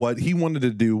What he wanted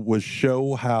to do was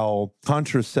show how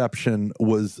contraception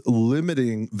was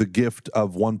limiting the gift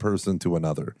of one person to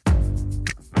another.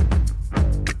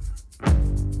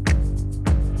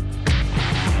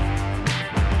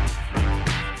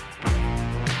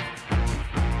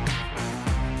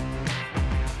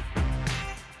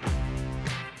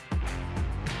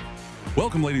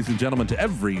 Welcome, ladies and gentlemen, to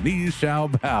Every Knee Shall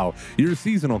Bow, your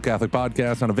seasonal Catholic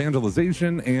podcast on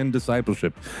evangelization and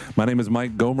discipleship. My name is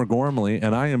Mike Gomer Gormley,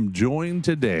 and I am joined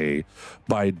today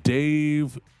by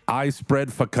Dave I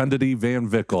Spread Fecundity Van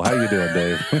Vickle. How you doing,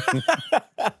 Dave?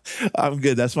 I'm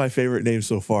good. That's my favorite name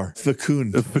so far.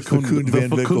 Fecund Van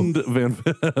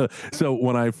Vickle. So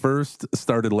when I first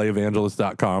started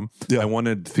layevangelist.com, I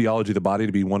wanted Theology of the Body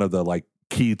to be one of the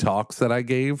key talks that I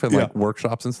gave and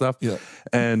workshops and stuff. Yeah.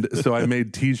 And so I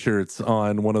made t-shirts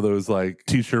on one of those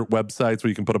t-shirt websites where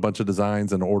you can put a bunch of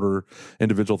designs and order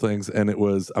individual things. And it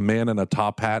was a man in a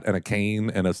top hat and a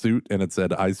cane and a suit. And it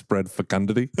said, I spread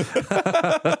fecundity. and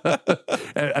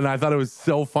I thought it was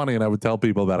so funny. And I would tell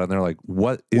people about it. And they're like,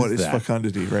 what is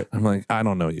fecundity? Right. I'm like, I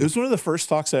don't know you. It was one of the first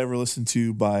talks I ever listened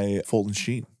to by Fulton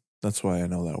Sheen. That's why I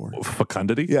know that word.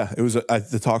 Fecundity? Yeah, it was.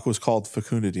 The talk was called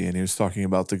Fecundity, and he was talking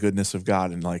about the goodness of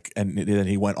God, and then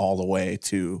he went all the way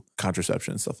to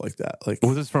contraception and stuff like that.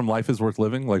 Was this from Life Is Worth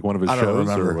Living? One of his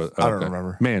shows? I don't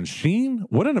remember. Man, Sheen,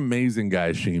 what an amazing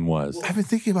guy Sheen was. I've been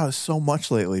thinking about it so much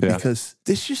lately because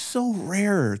it's just so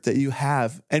rare that you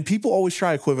have, and people always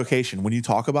try equivocation when you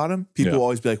talk about him. People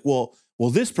always be like, well,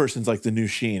 this person's like the new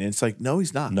Sheen. And it's like, no,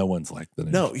 he's not. No one's like the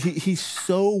new No, he's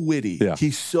so witty. Yeah.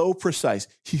 He's so precise.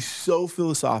 He's so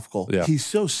philosophical. Yeah. He's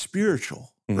so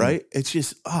spiritual, right? It's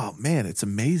just, oh, man, it's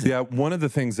amazing. Yeah, one of the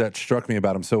things that struck me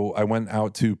about him, so I went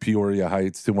out to Peoria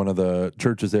Heights to one of the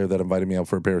churches there that invited me out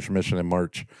for a parish mission in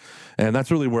March. And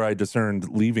that's really where I discerned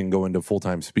leaving, going to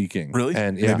full-time speaking. Really?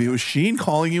 And maybe it was Sheen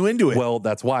calling you into it. Well,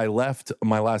 that's why I left.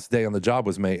 My last day on the job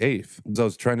was May 8th. So I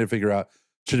was trying to figure out,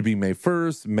 should it be May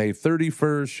 1st, May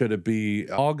 31st? Should it be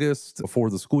August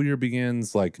before the school year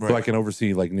begins? So I can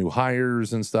oversee new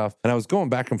hires and stuff. And I was going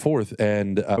back and forth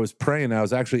and I was praying. I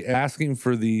was actually asking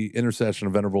for the intercession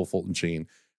of Venerable Fulton Sheen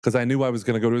because I knew I was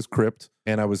going to go to his crypt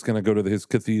and I was going to go to his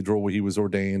cathedral where he was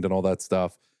ordained and all that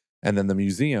stuff. And then the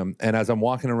museum. And as I'm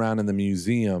walking around in the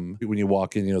museum, when you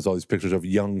walk in, there's all these pictures of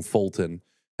young Fulton.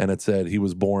 And it said he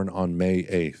was born on May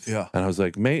 8th. Yeah. And I was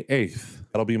like, May 8th.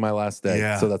 That'll be my last day.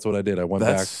 Yeah. So that's what I did. I went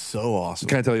back. That's so awesome.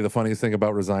 Can I tell you the funniest thing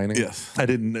about resigning? Yes. I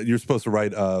didn't. You're supposed to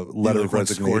write a letter of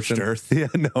resignation. Scorched earth. Yeah,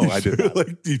 no, I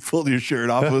didn't. You pulled your shirt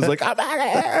off and was like, I'm out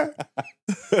of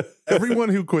here. Everyone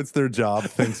who quits their job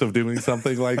thinks of doing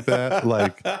something like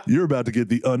that. You're about to get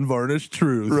the unvarnished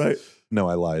truth. Right. No,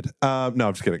 I lied. No,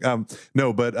 I'm just kidding.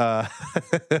 But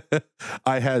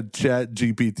I had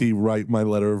ChatGPT write my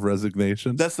letter of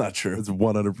resignation. That's not true. It's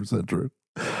 100% true.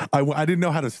 I didn't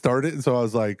know how to start it, so I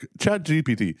was like,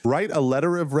 ChatGPT, write a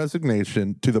letter of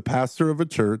resignation to the pastor of a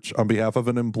church on behalf of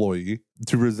an employee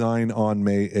to resign on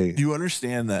May 8th. You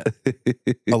understand that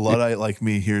a Luddite like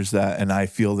me hears that, and I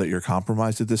feel that you're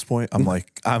compromised at this point.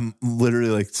 I'm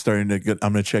literally starting to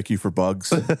I'm going to check you for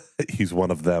bugs. He's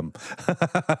one of them.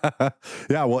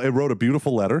 Yeah, well, it wrote a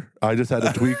beautiful letter. I just had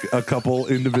to tweak a couple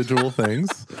individual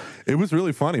things. It was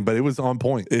really funny, but it was on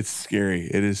point. It's scary.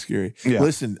 It is scary. Yeah.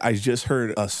 Listen, I just heard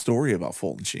a story about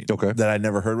Fulton Sheen that I'd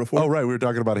never heard before. Oh, right. We were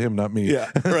talking about him, not me. Yeah,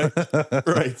 right.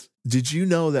 Right. Did you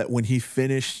know that when he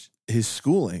finished his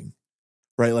schooling,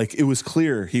 right, it was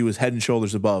clear he was head and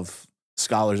shoulders above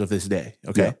scholars of his day,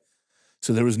 okay? Yeah.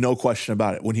 So there was no question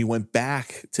about it. When he went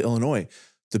back to Illinois,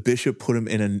 the bishop put him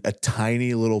in a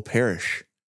tiny little parish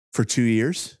for 2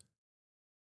 years.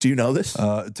 Do you know this?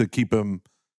 To keep him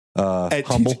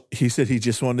humble? He said he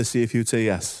just wanted to see if he would say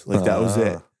yes. That was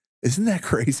it. Isn't that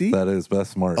crazy? That's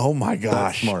smart. Oh my gosh.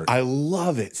 That's smart. I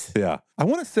love it. Yeah. I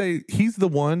want to say he's the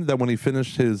one that when he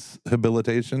finished his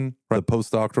habilitation, the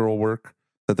postdoctoral work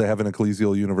that they have in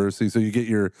ecclesial university. So you get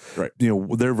your,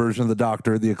 their version of the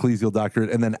doctorate, the ecclesial doctorate.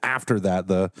 And then after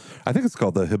that, I think it's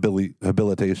called the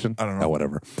habilitation. I don't know. Oh,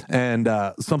 whatever. And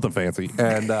something fancy.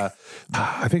 And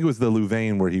I think it was the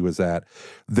Louvain where he was at.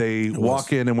 They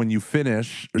walk in, and when you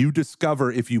finish, you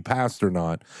discover if you passed or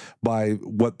not by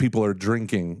what people are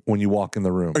drinking when you walk in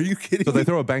the room. Are you kidding So they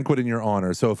throw a banquet in your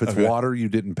honor. So if it's water, you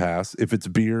didn't pass. If it's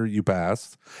beer, you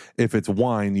passed. If it's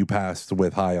wine, you passed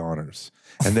with high honors.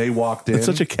 And they walked in. It's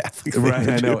such a Catholic thing. Right,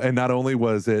 I know. And not only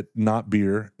was it not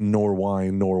beer, nor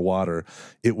wine, nor water,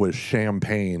 it was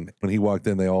champagne. When he walked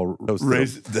in, they all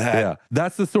raised that. Yeah,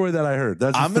 that's the story that I heard.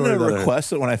 I'm going to request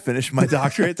that when I finish my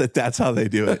doctorate, that's how they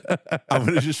do it. I'm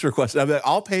going to just request it. I'm like,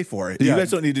 I'll pay for it. You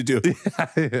guys don't need to do it.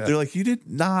 They're like, you did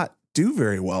not do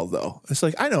very well, though. It's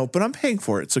like, I know, but I'm paying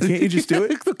for it. So can't you just do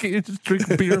it? Can't you just drink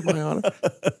beer in my honor?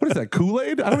 What is that,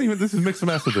 Kool-Aid? I don't even, this is mixed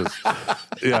messages.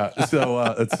 Yeah, so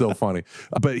it's so funny.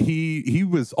 But he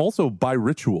was also by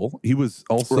ritual. He was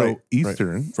also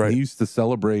Eastern. Right. He used to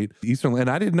celebrate Eastern, and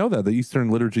I didn't know that, the Eastern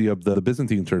liturgy of the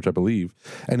Byzantine church, I believe.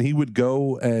 And he would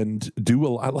go and do a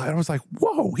lot. I was like,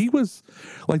 whoa, he was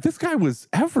like, this guy was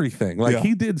everything. Like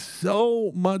he did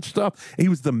so much stuff. He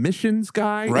was the missions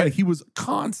guy. Right. And he was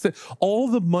constant. All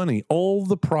the money, all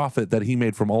the profit that he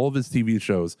made from all of his TV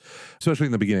shows, especially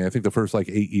in the beginning, I think the first like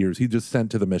 8 years, he just sent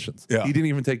to the missions. Yeah. He didn't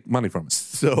even take money from it.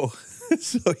 So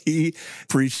he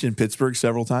preached in Pittsburgh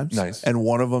several times. Nice. And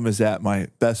one of them is at my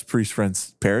best priest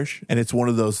friend's parish. And it's one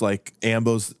of those like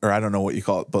ambos, or I don't know what you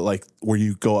call it, but like where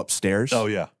you go upstairs. Oh,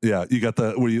 yeah. Yeah. You got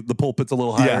the pulpit's a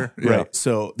little higher. Yeah. Right.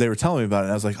 So they were telling me about it.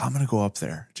 And I was like, I'm going to go up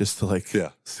there just to like,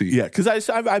 see. Yeah. Cause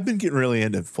I've been getting really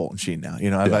into Fulton Sheen now, you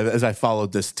know, as I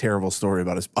followed this terrible story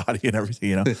about his body and everything,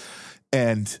 you know,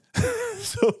 and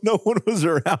so no one was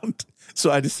around.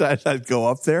 So I decided I'd go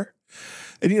up there.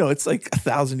 And, you know, it's like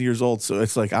 1,000 years old. So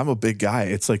it's like, I'm a big guy.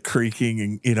 It's like creaking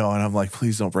and, you know, and I'm like,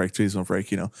 please don't break,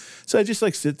 you know. So I just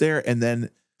like sit there, and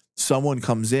then someone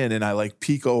comes in and I like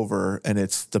peek over, and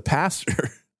it's the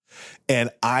pastor. And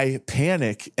I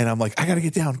panic and I'm like, I got to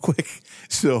get down quick.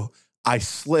 So I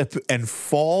slip and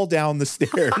fall down the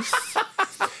stairs.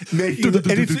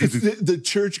 The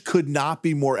church could not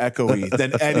be more echoey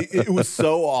than any. It was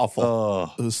so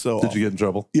awful. It was so awful. Did you get in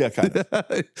trouble? Yeah, kind of.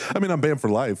 I mean, I'm banned for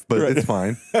life, but it's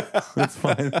fine. It's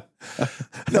fine.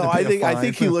 No, I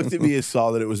think he looked at me and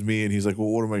saw that it was me, and he's like, "Well,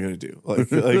 what am I going to do?" Like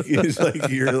he's like,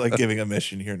 "You're like giving a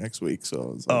mission here next week."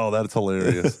 So, like, that's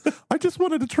hilarious. I just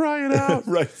wanted to try it out.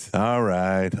 Right. All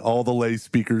right. All the lay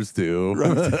speakers do.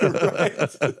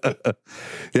 Right.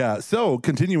 Yeah. So,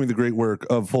 continuing the great work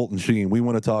of Fulton Sheen, we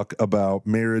want to talk about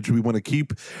marriage. We want to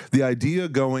keep the idea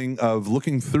going of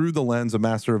looking through the lens of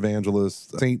Master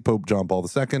Evangelist Saint Pope John Paul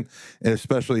II, and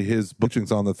especially his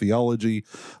teachings on the theology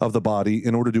of the body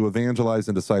in order to evangelize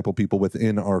and disciple people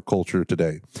within our culture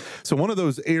today. So one of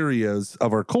those areas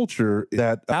of our culture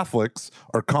that Catholics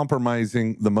are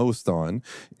compromising the most on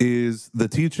is the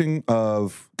teaching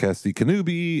of Casti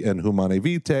Connubii and Humanae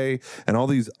Vitae and all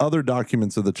these other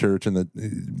documents of the church in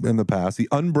the past, the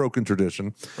unbroken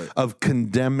tradition of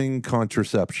condemning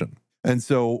contraception. And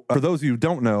so for those of you who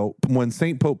don't know, when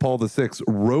St. Pope Paul VI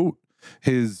wrote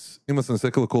his famous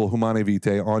encyclical Humanae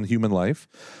Vitae on human life,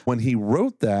 when he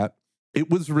wrote that, it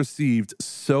was received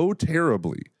so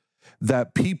terribly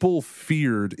that people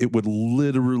feared it would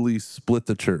literally split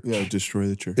the church. Yeah, destroy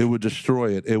the church. It would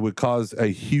destroy it. It would cause a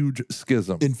huge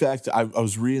schism. In fact, I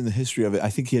was reading the history of it. I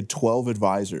think he had 12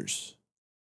 advisors,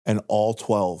 and all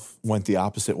 12 went the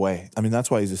opposite way. I mean,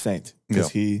 that's why he's a saint, because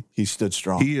he stood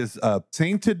strong. He is a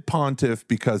sainted pontiff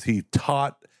because he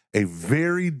taught a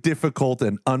very difficult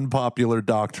and unpopular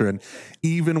doctrine,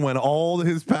 even when all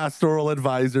his pastoral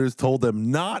advisors told him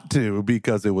not to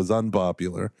because it was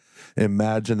unpopular.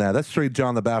 Imagine that. That's straight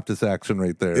John the Baptist action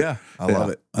right there. Yeah, I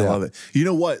love it. I love it. You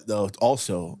know what, though?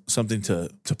 Also, something to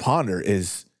ponder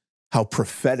is how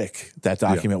prophetic that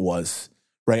document was.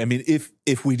 Right. I mean,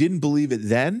 if we didn't believe it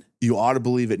then, you ought to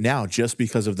believe it now just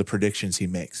because of the predictions he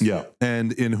makes. Yeah.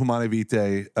 And in Humanae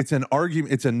Vitae, it's an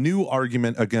argument. It's a new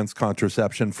argument against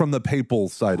contraception from the papal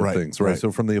side of things. Right.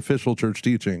 So from the official church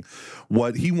teaching,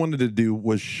 what he wanted to do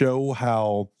was show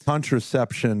how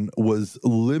contraception was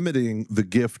limiting the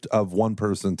gift of one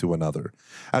person to another,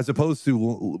 as opposed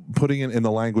to putting it in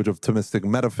the language of Thomistic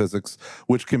metaphysics,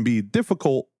 which can be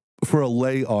difficult for a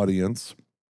lay audience.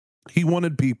 He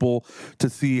wanted people to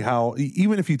see how,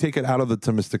 even if you take it out of the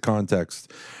Thomistic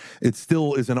context, it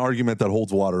still is an argument that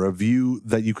holds water, a view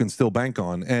that you can still bank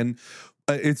on. And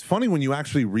it's funny when you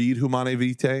actually read Humanae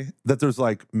Vitae that there's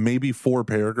like maybe 4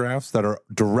 paragraphs that are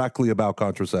directly about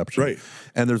contraception. Right.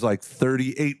 And there's like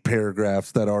 38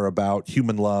 paragraphs that are about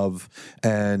human love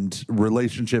and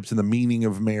relationships and the meaning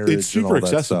of marriage. It's super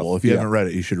accessible. If you haven't read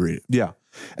it, you should read it. Yeah.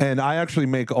 And I actually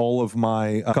make all of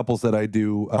my couples that I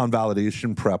do on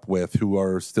validation prep with who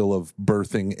are still of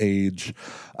birthing age,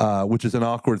 which is an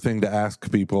awkward thing to ask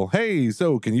people. Hey,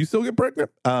 so can you still get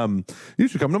pregnant? You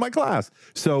should come to my class.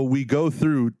 So we go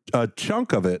through a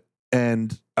chunk of it.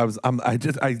 And I'm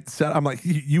like,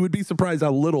 you would be surprised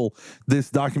how little this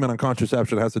document on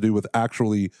contraception has to do with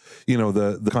actually,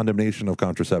 the condemnation of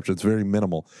contraception. It's very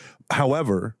minimal.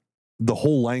 However, the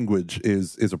whole language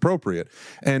is appropriate.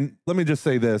 And let me just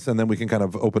say this, and then we can kind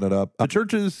of open it up. The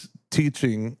church's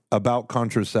teaching about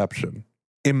contraception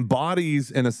embodies,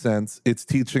 in a sense, its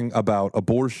teaching about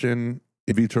abortion,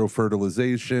 in vitro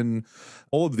fertilization,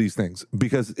 all of these things,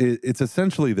 because it's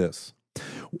essentially this.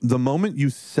 The moment you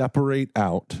separate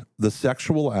out the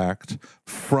sexual act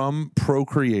from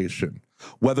procreation,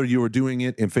 whether you are doing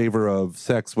it in favor of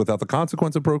sex without the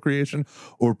consequence of procreation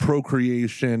or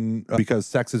procreation because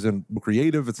sex isn't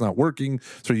creative, it's not working,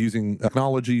 so you're using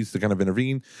technologies to kind of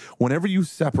intervene. Whenever you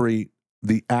separate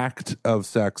the act of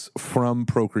sex from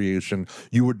procreation,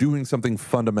 you are doing something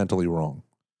fundamentally wrong.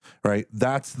 Right?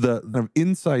 That's the kind of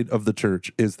insight of the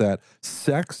church, is that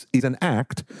sex is an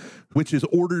act which is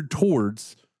ordered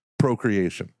towards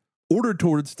procreation. Ordered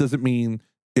towards doesn't mean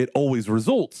it always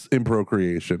results in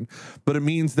procreation, but it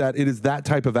means that it is that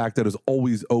type of act that is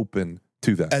always open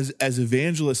to that. As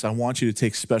evangelists, I want you to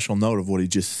take special note of what he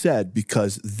just said,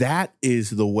 because that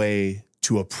is the way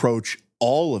to approach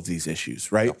all of these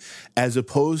issues, right? Yeah. As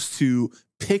opposed to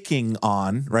picking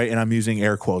on, right? And I'm using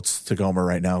air quotes to Gomer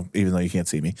right now, even though you can't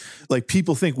see me. Like,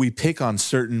 people think we pick on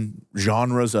certain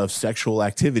genres of sexual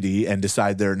activity and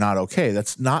decide they're not okay.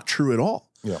 That's not true at all.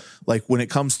 Yeah. Like, when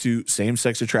it comes to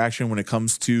same-sex attraction, when it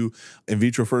comes to in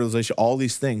vitro fertilization, all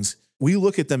these things, we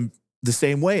look at them the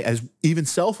same way as even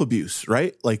self-abuse,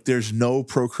 right? Like, there's no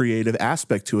procreative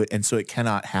aspect to it, and so it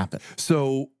cannot happen.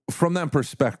 So from that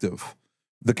perspective,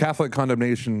 the Catholic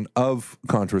condemnation of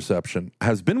contraception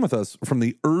has been with us from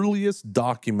the earliest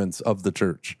documents of the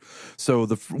church. So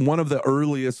one of the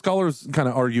earliest, scholars kind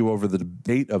of argue over the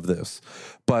date of this,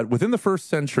 but within the first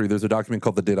century, there's a document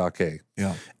called the Didache.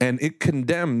 Yeah. And it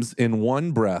condemns in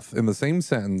one breath, in the same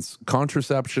sentence,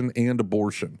 contraception and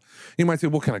abortion. You might say,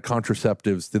 what kind of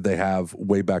contraceptives did they have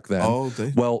way back then?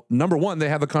 Well, number one, they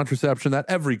have the contraception that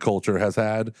every culture has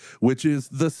had, which is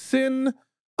the sin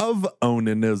of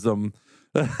onanism.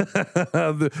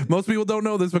 Most people don't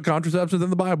know this, but contraception is in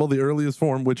the Bible, the earliest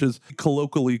form, which is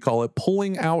colloquially call it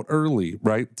pulling out early,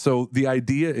 right? So the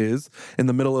idea is, in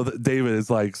the middle of David is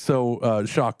like so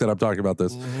shocked that I'm talking about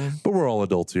this, but we're all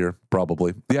adults here,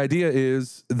 probably. The idea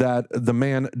is that the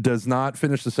man does not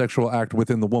finish the sexual act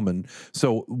within the woman.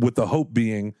 So with the hope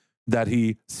being that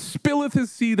he spilleth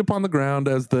his seed upon the ground,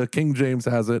 as the King James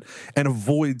has it, and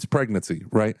avoids pregnancy,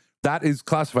 right? That is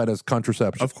classified as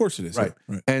contraception. Of course it is. Right.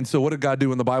 And so what did God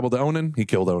do in the Bible to Onan? He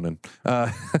killed Onan.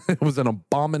 It was an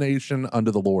abomination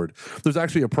unto the Lord. There's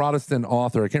actually a Protestant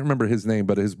author, I can't remember his name,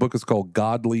 but his book is called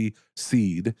Godly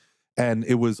Seed. And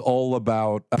it was all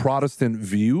about a Protestant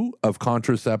view of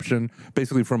contraception,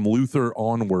 basically from Luther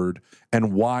onward,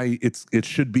 and why it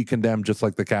should be condemned just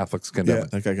like the Catholics condemn it.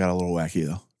 That guy got a little wacky,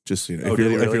 though. Just so you know,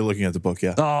 if you're looking at the book,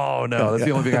 yeah. Oh, no, that's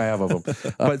the only thing I have of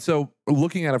them. But so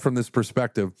looking at it from this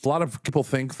perspective, a lot of people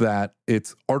think that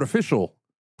it's artificial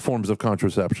forms of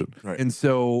contraception. Right. And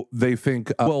so they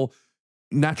think, well,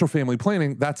 natural family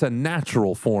planning, that's a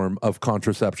natural form of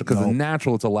contraception because in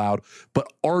natural it's allowed,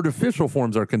 but artificial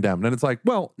forms are condemned. And it's like,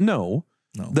 well, no.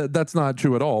 That's not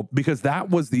true at all, because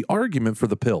that was the argument for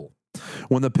the pill.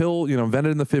 When the pill,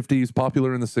 invented in the 50s,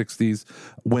 popular in the 60s,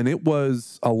 when it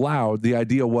was allowed, the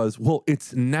idea was, well,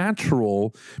 it's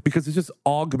natural because it's just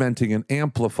augmenting and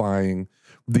amplifying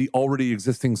the already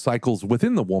existing cycles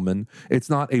within the woman. It's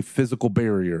not a physical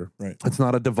barrier. Right. It's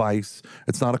not a device.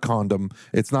 It's not a condom.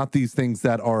 It's not these things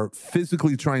that are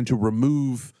physically trying to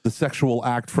remove the sexual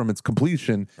act from its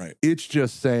completion. Right. It's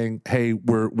just saying, hey,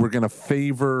 we're going to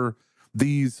favor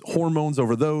these hormones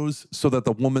over those so that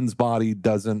the woman's body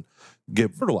doesn't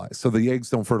get fertilized, so the eggs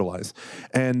don't fertilize.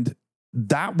 And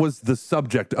that was the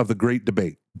subject of the great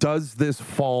debate. Does this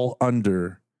fall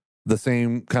under the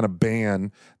same kind of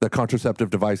ban that contraceptive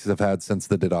devices have had since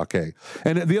the Didache?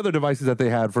 And the other devices that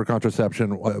they had for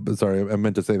contraception, sorry, I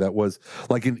meant to say that, was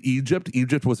like in Egypt.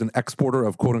 Egypt was an exporter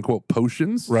of quote unquote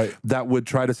potions, right, that would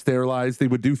try to sterilize. They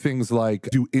would do things like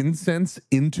do incense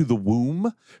into the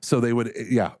womb. So they would,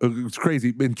 it's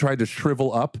crazy, and tried to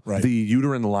shrivel up the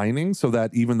uterine lining so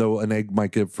that even though an egg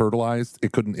might get fertilized,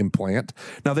 it couldn't implant.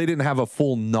 Now, they didn't have a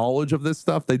full knowledge of this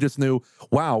stuff. They just knew,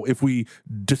 wow, if we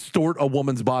distort a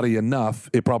woman's body enough,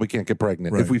 it probably can't get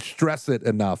pregnant. If we stress it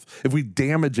enough, if we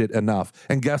damage it enough.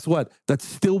 And guess what? That's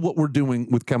still what we're doing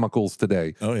with chemicals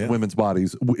today. Women's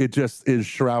bodies. It just is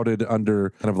shrouded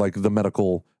under kind of like the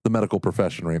medical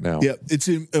profession right now. Yeah, it's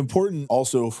important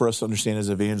also for us to understand as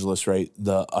evangelists, right,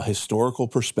 a historical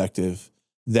perspective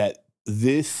that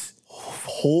this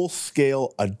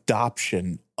whole-scale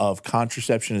adoption of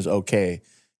contraception is okay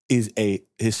is a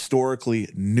historically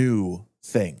new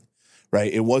thing.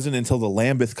 Right, it wasn't until the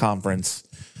Lambeth Conference,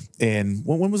 and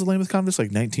when was the Lambeth Conference? Like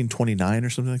 1929 or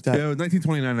something like that. Yeah,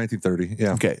 1929, 1930.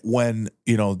 Yeah. Okay, when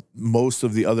most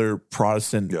of the other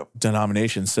Protestant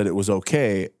denominations said it was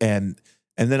okay, and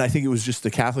then I think it was just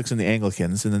the Catholics and the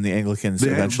Anglicans, and then the Anglicans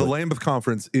eventually. The Lambeth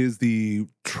Conference is the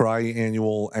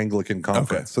triannual Anglican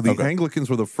conference. So the Anglicans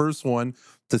were the first one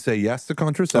to say yes to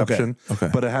contraception,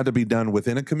 but it had to be done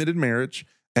within a committed marriage,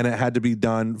 and it had to be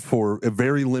done for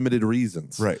very limited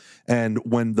reasons. Right. And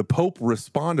when the Pope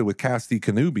responded with Casti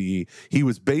Connubii, he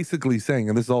was basically saying,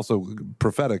 and this is also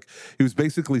prophetic, he was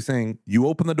basically saying, you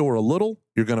open the door a little,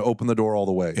 you're going to open the door all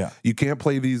the way. Yeah. You can't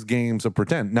play these games of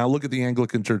pretend. Now look at the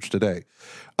Anglican Church today.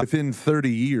 Within 30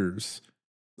 years,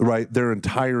 right, their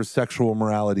entire sexual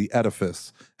morality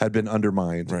edifice had been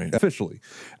undermined officially.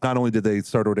 Not only did they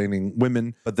start ordaining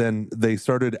women, but then they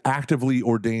started actively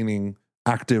ordaining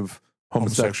active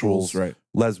homosexuals,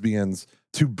 lesbians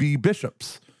to be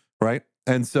bishops, right?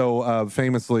 And so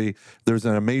famously, there's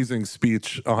an amazing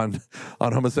speech on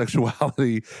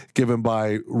homosexuality given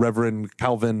by Reverend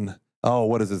Calvin. Oh,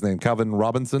 what is his name? Calvin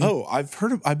Robinson? Oh,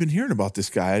 I've been hearing about this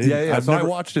guy. I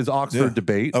watched his Oxford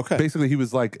debate. Okay. Basically, he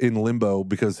was like in limbo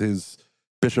because his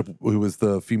bishop, who was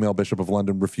the female bishop of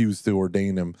London, refused to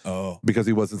ordain him because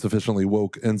he wasn't sufficiently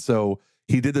woke. And so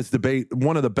he did this debate,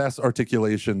 one of the best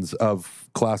articulations of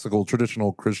classical,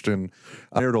 traditional Christian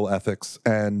marital ethics.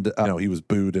 And he was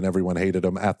booed and everyone hated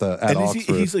him at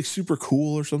Oxford. He's like super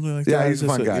cool or something like that? Yeah, he's a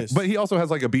fun guy. But he also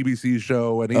has like a BBC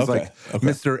show, and he's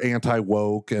Mr.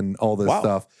 Anti-Woke and all this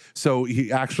stuff. So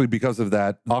he actually, because of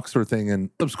that Oxford thing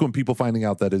and subsequent people finding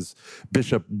out that his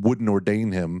bishop wouldn't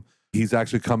ordain him, he's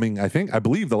actually coming, I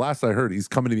believe the last I heard, he's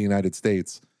coming to the United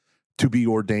States to be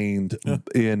ordained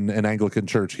in an Anglican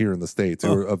church here in the States,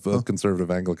 of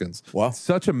conservative Anglicans. Wow.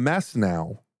 Such a mess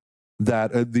now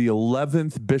that the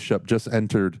 11th bishop just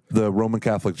entered the Roman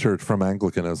Catholic Church from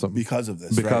Anglicanism. Because of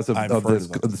this. Because of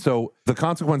this. So the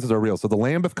consequences are real. So the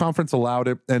Lambeth Conference allowed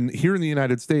it. And here in the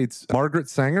United States, Margaret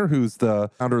Sanger, who's the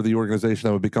founder of the organization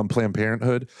that would become Planned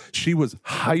Parenthood, she was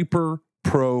hyper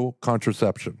pro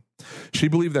contraception. She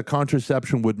believed that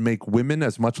contraception would make women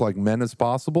as much like men as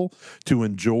possible to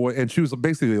enjoy, and she was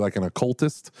basically like an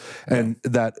occultist, and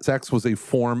that sex was a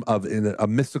form of a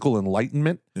mystical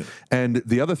enlightenment. Yeah. And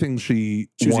the other thing she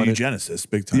was wanted, a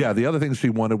eugenicist, big time. Yeah, the other thing she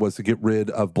wanted was to get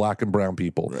rid of black and brown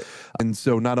people. Right. And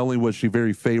so not only was she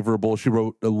very favorable, she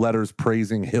wrote letters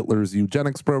praising Hitler's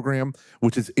eugenics program,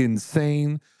 which is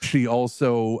insane. She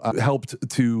also helped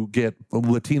to get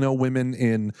Latino women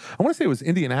in, I want to say it was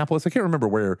Indianapolis, I can't remember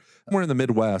where, somewhere in the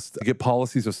Midwest, get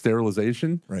policies of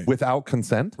sterilization without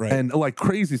consent and like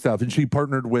crazy stuff. And she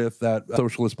partnered with that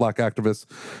socialist black activist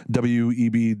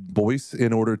W.E.B. Boyce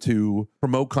in order to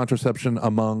promote contraception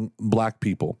among black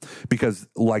people, because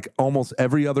like almost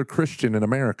every other Christian in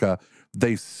America,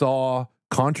 they saw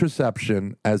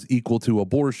contraception as equal to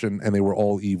abortion, and they were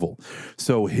all evil.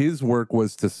 So his work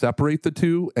was to separate the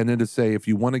two, and then to say, if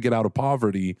you want to get out of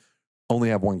poverty, only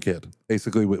have one kid.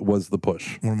 Basically, was the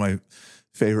push. One of my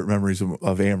favorite memories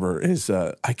of Amber is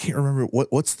I can't remember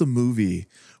what's the movie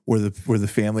where the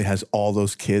family has all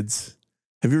those kids.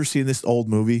 Have you ever seen this old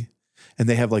movie? And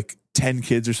they have like 10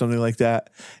 kids or something like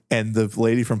that. And the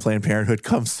lady from Planned Parenthood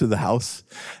comes to the house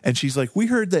and she's like, we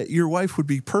heard that your wife would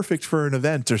be perfect for an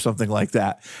event or something like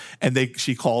that. And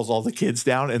she calls all the kids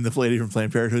down, and the lady from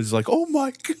Planned Parenthood is like, oh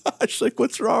my gosh, like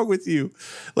what's wrong with you?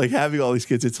 Like having all these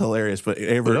kids, it's hilarious. But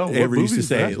Amber used to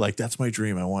say, like, that's my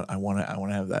dream. I want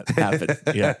to have that happen.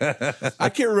 Yeah. I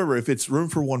can't remember if it's Room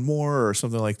for One More or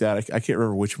something like that. I can't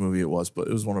remember which movie it was, but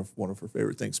it was one of her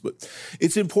favorite things. But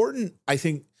it's important, I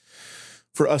think,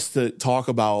 for us to talk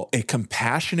about a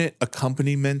compassionate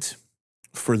accompaniment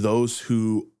for those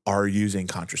who are using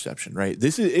contraception, right?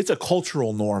 It's a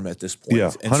cultural norm at this point. Yeah,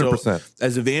 100%. And so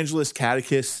as evangelists,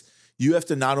 catechists, you have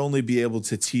to not only be able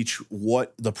to teach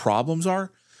what the problems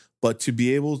are, but to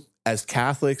be able, as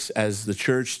Catholics, as the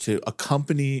church, to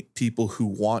accompany people who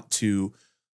want to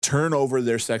turn over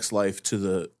their sex life to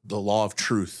the law of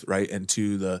truth, right? And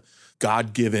to the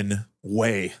God-given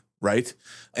way, right?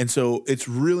 And so it's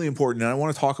really important. And I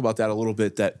want to talk about that a little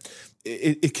bit, that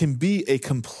it can be a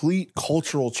complete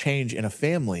cultural change in a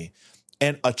family,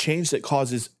 and a change that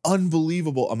causes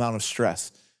unbelievable amount of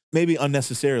stress, maybe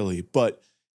unnecessarily, but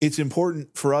it's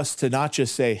important for us to not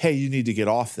just say, hey, you need to get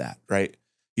off that, right?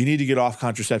 You need to get off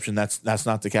contraception. That's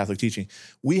not the Catholic teaching.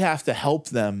 We have to help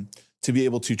them to be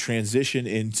able to transition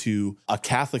into a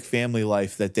Catholic family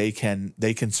life that they can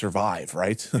survive,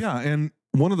 right? Yeah, and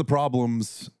one of the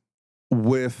problems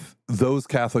with those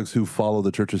Catholics who follow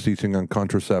the church's teaching on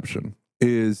contraception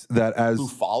is that who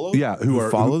follow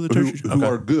the church, who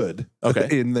are good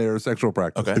in their sexual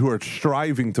practice, who are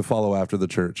striving to follow after the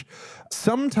church.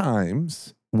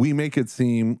 Sometimes we make it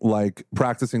seem like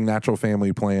practicing natural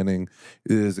family planning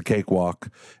is a cakewalk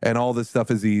and all this stuff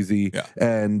is easy. Yeah.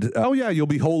 And oh yeah, you'll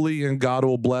be holy and God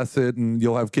will bless it and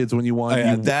you'll have kids when you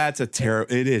want. That's a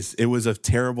terrible. It is. It was a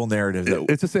terrible narrative.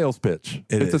 It's a sales pitch.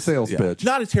 It's a sales pitch.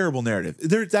 Not a terrible narrative.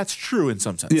 That's true in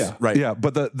some sense. Yeah. Right. Yeah.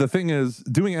 But the thing is,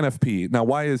 doing NFP now.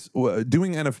 Why is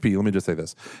doing NFP? Let me just say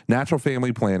this: natural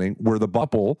family planning, where the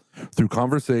couple, through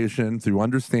conversation, through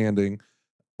understanding,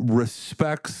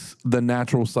 respects the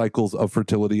natural cycles of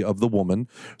fertility of the woman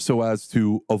so as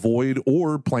to avoid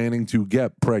or planning to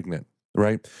get pregnant,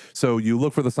 right? So you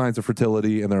look for the signs of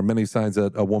fertility, and there are many signs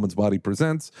that a woman's body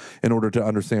presents in order to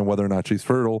understand whether or not she's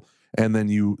fertile, and then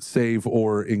you save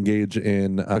or engage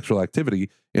in sexual activity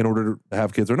in order to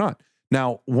have kids or not.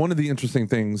 Now, one of the interesting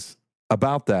things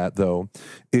about that, though,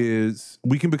 is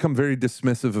we can become very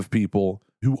dismissive of people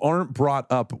who aren't brought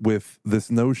up with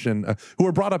this notion, who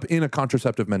are brought up in a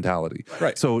contraceptive mentality.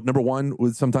 Right. So number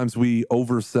one, sometimes we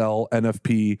oversell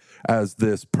NFP as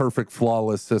this perfect,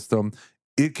 flawless system.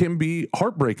 It can be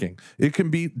heartbreaking. It can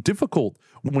be difficult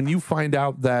when you find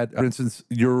out that, for instance,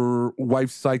 your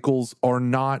wife's cycles are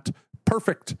not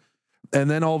perfect. And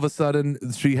then all of a sudden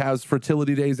she has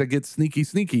fertility days that get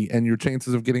sneaky, and your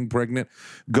chances of getting pregnant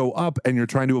go up, and you're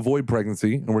trying to avoid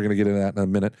pregnancy. And we're going to get into that in a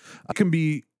minute. It can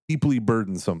be deeply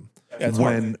burdensome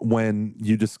when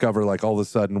you discover, like, all of a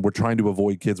sudden we're trying to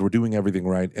avoid kids, we're doing everything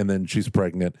right, and then she's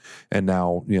pregnant, and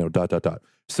now, ...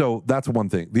 So that's one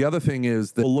thing. The other thing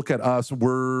is that, look at us,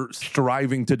 we're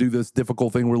striving to do this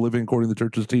difficult thing, we're living according to the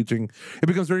church's teaching. It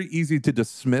becomes very easy to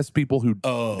dismiss people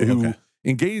who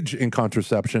engage in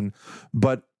contraception.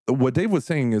 But what Dave was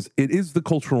saying is it is the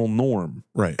cultural norm.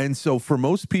 Right. And so for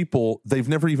most people, they've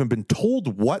never even been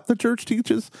told what the church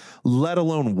teaches, let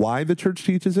alone why the church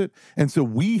teaches it. And so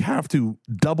we have to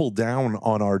double down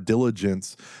on our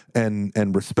diligence and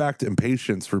respect and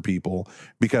patience for people,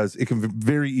 because it can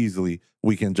very easily,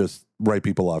 we can just write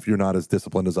people off. You're not as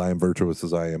disciplined as I am, virtuous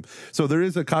as I am. So there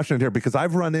is a caution here, because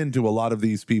I've run into a lot of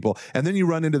these people, and then you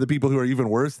run into the people who are even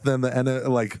worse than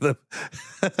the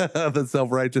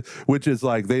self-righteous, which is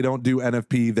like, they don't do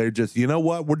NFP. They're just, you know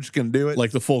what? We're just going to do it.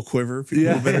 Like the full quiver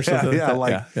movement or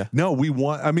something. No, we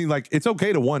want, I mean, like, it's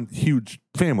okay to want huge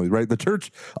family, right? The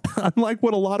church, unlike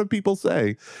what a lot of people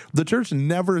say, the church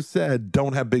never said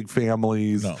don't have big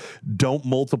families, don't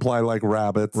multiply like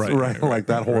rabbits, right? Like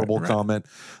that horrible comment.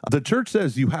 The church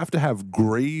says you have to have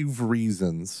grave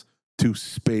reasons to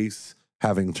space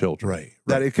having children. Right.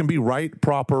 That it can be right,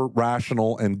 proper,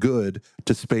 rational, and good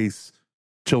to space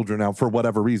children out for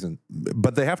whatever reason,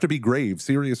 but they have to be grave,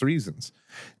 serious reasons.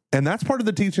 And that's part of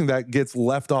the teaching that gets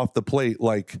left off the plate,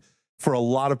 like, for a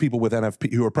lot of people with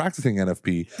NFP who are practicing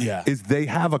NFP, is they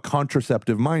have a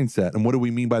contraceptive mindset. And what do we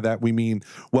mean by that? We mean,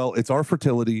 well, it's our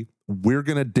fertility. We're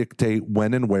going to dictate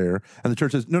when and where. And the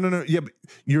church says, no. Yeah, but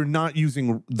you're not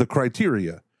using the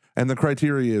criteria. And the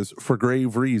criteria is for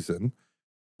grave reason.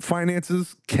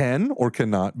 Finances can or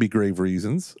cannot be grave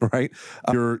reasons, right?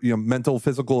 Your mental,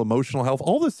 physical, emotional health,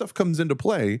 all this stuff comes into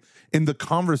play in the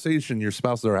conversation your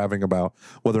spouses are having about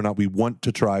whether or not we want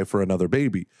to try for another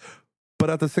baby. But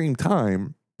at the same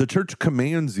time, the church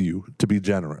commands you to be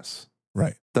generous.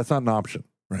 Right. That's not an option.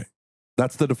 Right.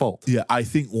 That's the default. Yeah. I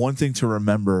think one thing to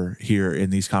remember here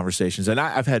in these conversations, and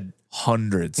I've had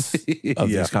hundreds of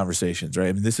these conversations, right?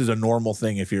 I mean, this is a normal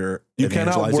thing if you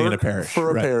cannot work in a parish.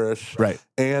 For a parish, right,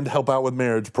 and help out with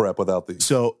marriage prep without these.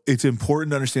 So it's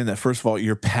important to understand that, first of all,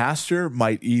 your pastor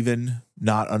might even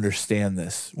not understand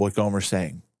this, what Gomer's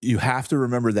saying. You have to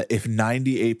remember that if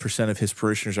 98% of his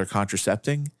parishioners are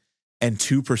contracepting and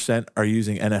 2% are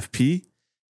using NFP,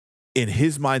 in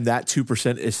his mind, that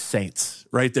 2% is saints,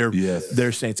 right?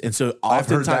 They're saints. And so I've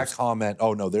heard that comment,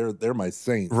 oh no, they're my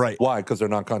saints. Right. Why? Because they're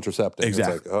not contracepting.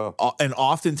 Exactly. It's like, oh. And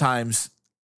oftentimes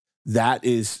that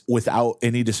is without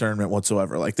any discernment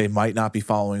whatsoever. Like, they might not be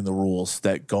following the rules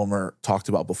that Gomer talked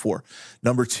about before.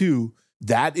 Number two,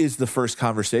 that is the first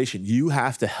conversation. You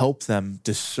have to help them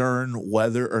discern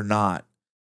whether or not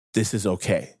this is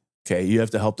okay. Okay, you have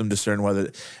to help them discern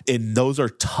whether, and those are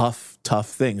tough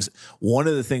things. One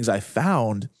of the things I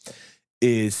found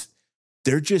is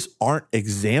there just aren't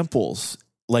examples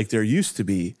like there used to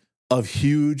be of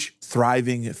huge,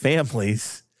 thriving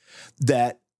families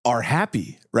that are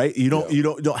happy, right? You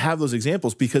don't have those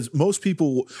examples, because most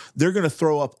people, they're going to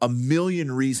throw up a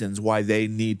million reasons why they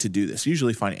need to do this.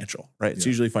 Usually financial, right? It's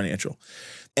usually financial.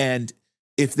 And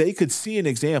if they could see an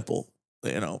example,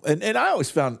 and I always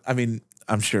found, I mean,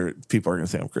 I'm sure people are going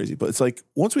to think I'm crazy, but it's like,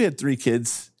 once we had 3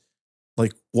 kids,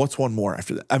 like, what's one more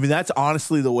after that? I mean, that's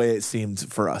honestly the way it seemed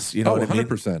for us. You know what I mean?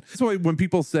 100%. That's why when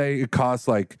people say it costs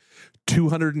like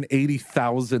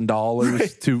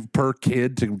 $280,000 per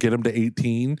kid to get them to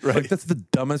 18. Right. Like, that's the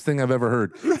dumbest thing I've ever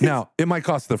heard. Right. Now, it might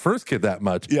cost the first kid that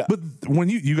much, but when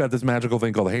you got this magical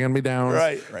thing called hand-me-downs,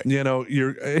 right. You know,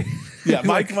 you're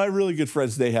my really good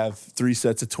friends, they have 3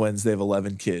 sets of twins. They have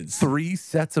 11 kids. 3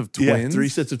 sets of twins? Yeah, 3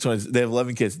 sets of twins. They have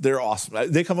 11 kids. They're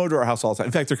awesome. They come over to our house all the time.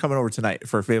 In fact, they're coming over tonight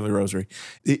for a family rosary.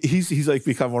 He's like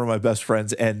become one of my best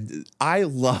friends, and I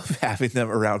love having them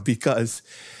around because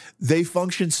they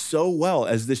function so well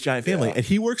as this giant family. Yeah. And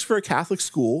he works for a Catholic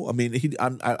school. I mean,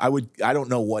 I don't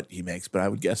know what he makes, but I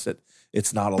would guess that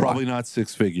it's not a lot. Probably not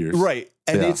 6 figures. Right.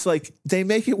 And it's like, they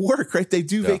make it work, right? They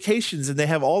do vacations and they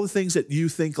have all the things that you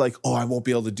think like, oh, I won't be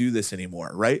able to do this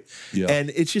anymore. Right. Yeah.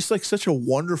 And it's just like such a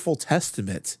wonderful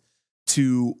testament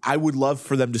to, I would love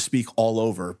for them to speak all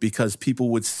over because people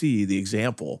would see the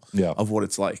example of what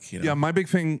it's like. You know? Yeah, my big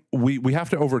thing, we have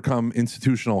to overcome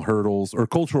institutional hurdles or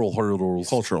cultural hurdles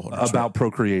about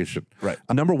procreation. Right.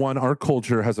 Number one, our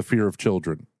culture has a fear of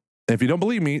children. And if you don't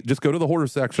believe me, just go to the horror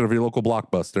section of your local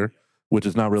Blockbuster, which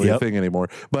is not really a thing anymore,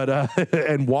 but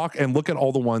and walk and look at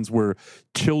all the ones where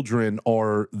children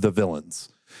are the villains.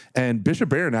 And Bishop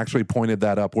Barron actually pointed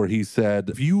that up where he said,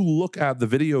 if you look at the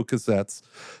video cassettes,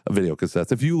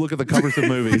 if you look at the covers of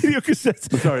movies,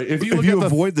 if you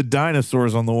avoid the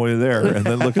dinosaurs on the way there and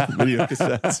then look at the video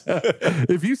cassettes.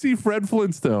 If you see Fred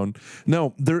Flintstone,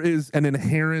 no, there is an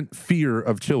inherent fear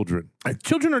of children.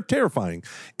 Children are terrifying.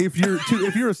 If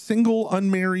you're a single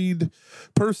unmarried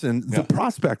person, the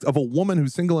prospect of a woman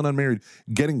who's single and unmarried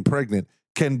getting pregnant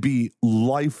can be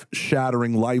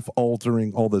life-shattering,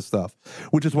 life-altering, all this stuff,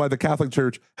 which is why the Catholic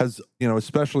Church has,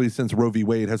 especially since Roe v.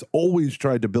 Wade, has always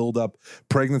tried to build up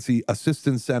pregnancy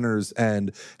assistance centers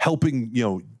and helping,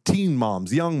 teen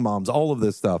moms, young moms, all of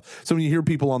this stuff. So when you hear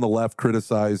people on the left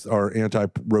criticize our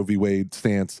anti-Roe v. Wade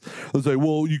stance, they'll say,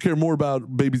 well, you care more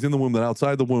about babies in the womb than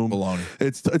outside the womb. Baloney.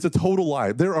 It's a total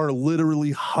lie. There are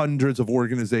literally hundreds of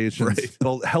organizations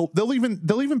that'll help. They'll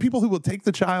even people who will take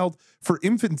the child for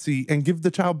infancy and give the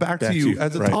child back to you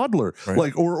as a toddler,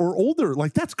 like or older.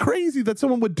 Like, that's crazy that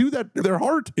someone would do that to their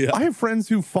heart. Yeah. I have friends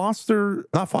who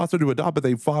not foster to adopt, but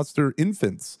they foster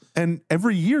infants, and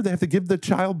every year they have to give the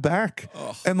child back.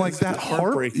 And like that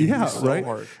heart,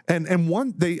 hard. And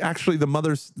one, the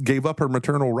mothers gave up her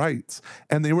maternal rights,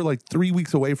 and they were like 3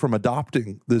 weeks away from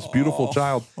adopting this beautiful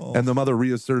child, and the mother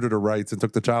reasserted her rights and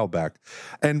took the child back.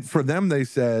 And for them, they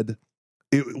said,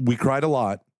 we cried a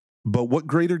lot. But what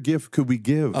greater gift could we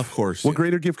give? Of course. What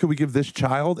greater gift could we give this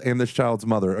child and this child's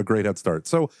mother? A great head start.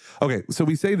 So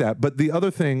we say that. But the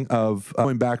other thing of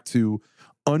going back to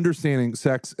understanding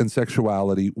sex and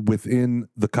sexuality within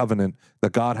the covenant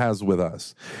that God has with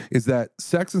us is that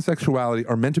sex and sexuality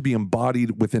are meant to be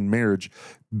embodied within marriage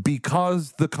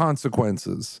because the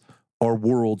consequences are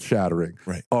world-shattering,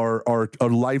 are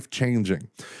life-changing.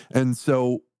 And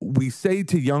so we say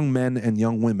to young men and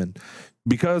young women,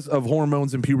 because of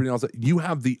hormones and puberty and all that, you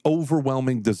have the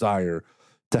overwhelming desire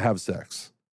to have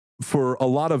sex. For a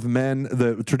lot of men,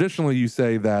 traditionally you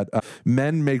say that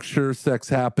men make sure sex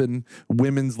happen,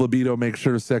 women's libido makes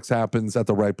sure sex happens at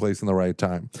the right place and the right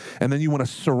time. And then you want to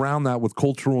surround that with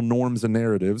cultural norms and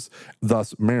narratives,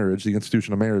 thus marriage, the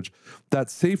institution of marriage, that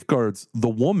safeguards the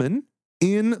woman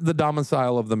in the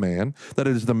domicile of the man, that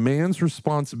it is the man's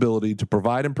responsibility to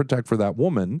provide and protect for that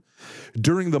woman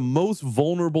during the most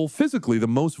vulnerable, physically, the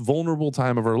most vulnerable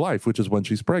time of her life, which is when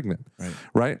she's pregnant,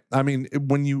 right? I mean,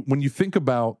 when you think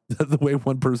about the way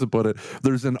one person put it,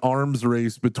 there's an arms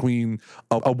race between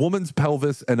a woman's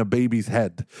pelvis and a baby's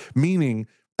head, meaning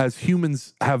as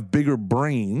humans have bigger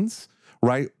brains,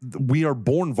 right? We are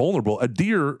born vulnerable. A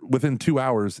deer within 2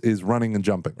 hours is running and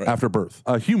jumping after birth.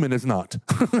 A human is not,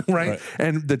 right?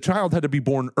 And the child had to be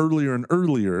born earlier and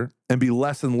earlier and be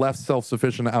less and less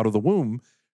self-sufficient out of the womb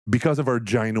because of our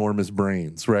ginormous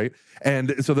brains, right?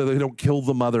 And so that they don't kill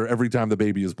the mother every time the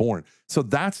baby is born. So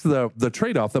that's the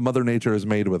trade-off that Mother Nature has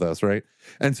made with us, right?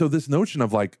 And so this notion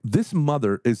of like, this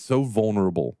mother is so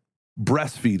vulnerable.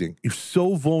 Breastfeeding, you're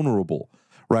so vulnerable,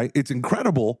 right? It's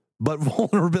incredible, but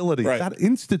vulnerability. That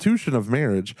institution of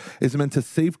marriage is meant to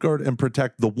safeguard and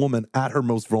protect the woman at her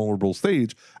most vulnerable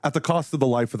stage at the cost of the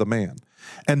life of the man.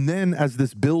 And then as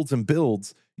this builds and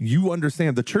builds, you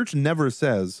understand the church never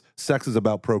says sex is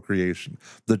about procreation.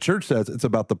 The church says it's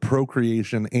about the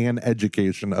procreation and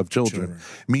education of children.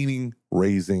 Meaning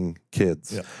raising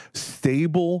kids.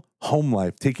 Stable home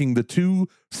life, taking the two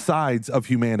sides of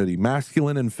humanity,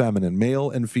 masculine and feminine, male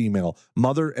and female,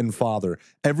 mother and father.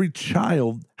 Every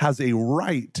child has a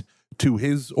right to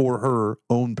his or her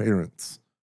own parents.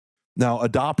 Now,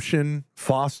 adoption,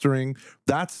 fostering,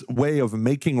 that's a way of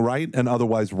making right an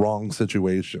otherwise wrong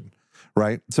situation,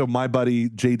 right? So my buddy,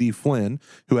 JD Flynn,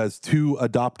 who has 2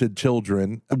 adopted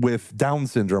children with Down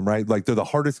syndrome, right? Like they're the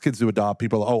hardest kids to adopt.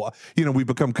 People are, we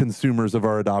become consumers of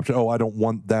our adoption. Oh, I don't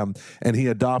want them. And he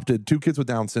adopted 2 kids with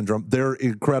Down syndrome. They're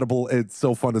incredible. It's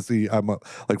so fun to see. I'm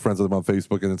like friends with them on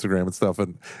Facebook and Instagram and stuff.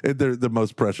 And they're the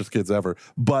most precious kids ever.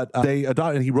 But they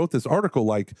adopted, and he wrote this article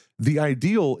like the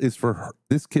ideal is for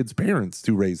this kid's parents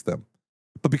to raise them.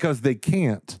 But because they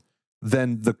can't,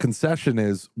 then the concession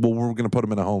is, well, we're going to put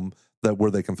them in a home where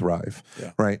they can thrive,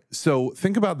 right? So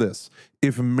think about this.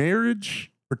 If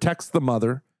marriage protects the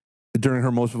mother during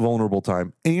her most vulnerable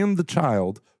time and the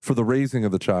child for the raising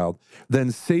of the child,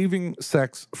 then saving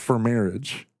sex for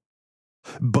marriage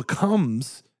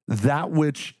becomes that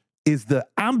which is the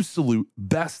absolute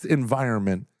best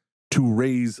environment to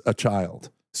raise a child.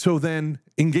 So then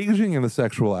engaging in the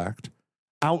sexual act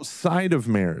outside of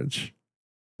marriage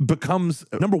becomes,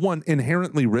 number one,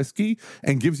 inherently risky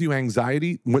and gives you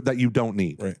anxiety that you don't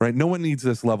need, right? No one needs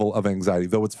this level of anxiety,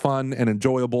 though it's fun and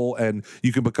enjoyable and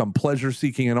you can become pleasure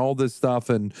seeking and all this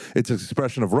stuff. And it's an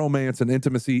expression of romance and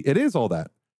intimacy. It is all that.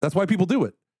 That's why people do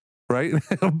it, right?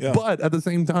 But at the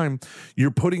same time, you're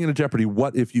putting into jeopardy,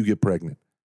 what if you get pregnant?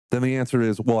 Then the answer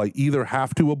is, well, I either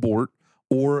have to abort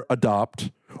or adopt,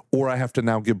 or I have to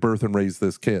now give birth and raise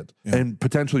this kid. And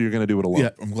potentially you're going to do it alone.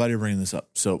 Yeah, I'm glad you're bringing this up.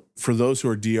 So for those who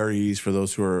are DREs, for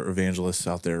those who are evangelists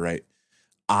out there, right?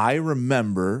 I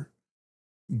remember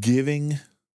doing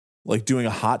a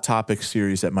hot topic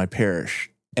series at my parish.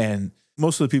 And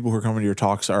most of the people who are coming to your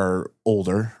talks are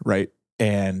older, right?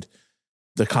 And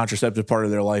the contraceptive part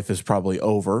of their life is probably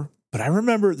over. But I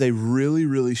remember they really,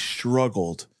 really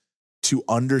struggled to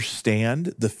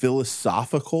understand the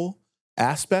philosophical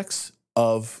aspects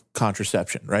of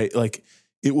contraception, right? Like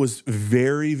it was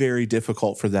very, very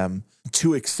difficult for them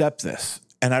to accept this.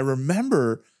 And I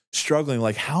remember struggling,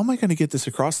 like, how am I going to get this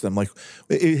across to them? Like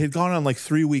it had gone on like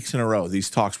 3 weeks in a row, these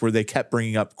talks where they kept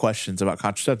bringing up questions about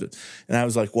contraceptives. And I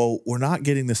was like, well, we're not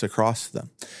getting this across to them.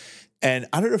 And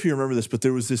I don't know if you remember this, but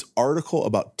there was this article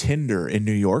about Tinder in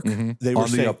New York. They were on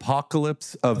saying, the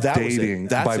apocalypse of dating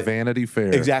by Vanity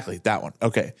Fair. Exactly, that one.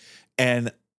 Okay.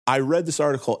 And I read this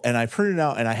article and I printed it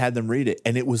out and I had them read it,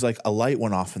 and it was like a light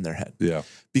went off in their head. Yeah.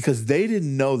 Because they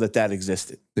didn't know that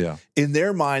existed. Yeah. In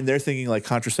their mind, they're thinking like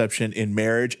contraception in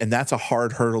marriage, and that's a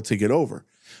hard hurdle to get over.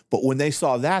 But when they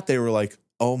saw that, they were like,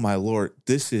 oh my Lord,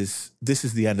 this is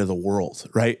the end of the world,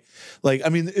 right? Like, I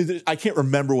mean, I can't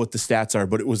remember what the stats are,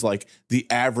 but it was like the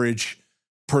average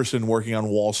person working on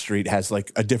Wall Street has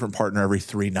like a different partner every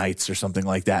 3 nights or something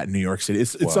like that in New York City.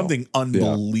 It's something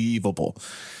unbelievable. Yeah.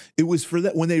 It was for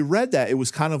that, when they read that, it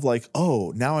was kind of like,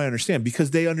 oh, now I understand,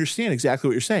 because they understand exactly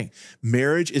what you're saying.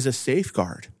 Marriage is a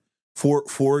safeguard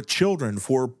for children,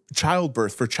 for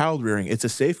childbirth, for child rearing. It's a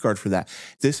safeguard for that.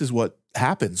 This is what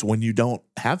happens when you don't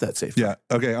have that safeguard.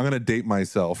 Yeah. Okay. I'm going to date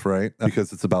myself, right?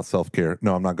 Because it's about self-care.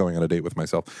 No, I'm not going on a date with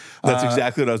myself. That's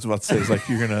exactly what I was about to say. It's like,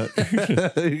 you're going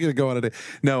to go on a date.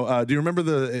 No. Do you remember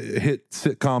the hit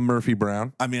sitcom Murphy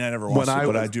Brown? I mean, I never watched it,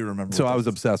 but I do remember. So I was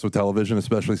obsessed with television,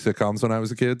 especially sitcoms when I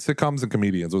was a kid. Sitcoms and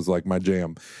comedians was like my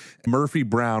jam. Murphy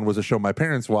Brown was a show my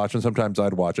parents watched, and sometimes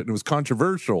I'd watch it. And it was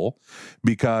controversial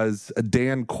because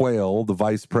Dan Quayle, the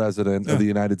vice president of the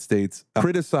United States,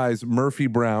 criticized Murphy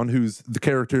Brown, who's the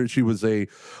character. She was a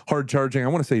hard-charging, I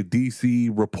want to say DC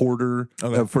reporter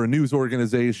for a news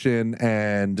organization.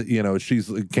 And,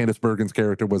 Candace Bergen's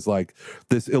character was like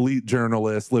this elite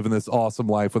journalist living this awesome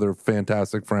life with her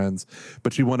fantastic friends.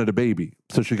 But she wanted a baby.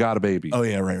 So she got a baby. Oh,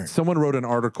 yeah, right. Someone wrote an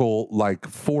article like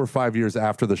 4 or 5 years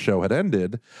after the show had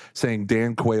ended saying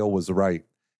Dan Quayle was right.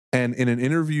 And in an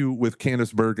interview with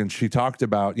Candace Bergen, she talked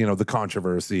about, the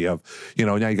controversy of,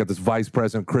 now you got this vice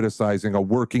president criticizing a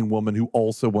working woman who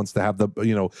also wants to have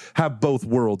have both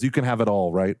worlds. You can have it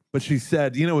all, right? But she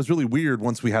said, it was really weird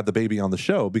once we had the baby on the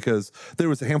show, because there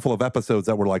was a handful of episodes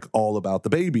that were like all about the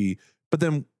baby. But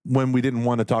then when we didn't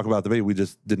want to talk about the baby, we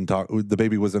just didn't talk. The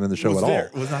baby wasn't in the show at all.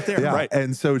 It was not there, right.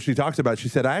 And so she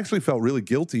said, I actually felt really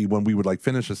guilty when we would like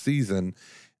finish a season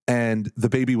and the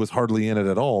baby was hardly in it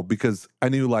at all, because I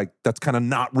knew like that's kind of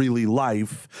not really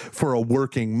life for a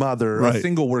working mother, a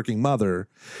single working mother,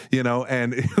 and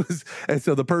and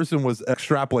so the person was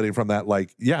extrapolating from that,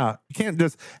 like, yeah, you can't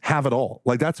just have it all.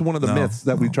 Like that's one of the myths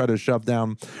that we try to shove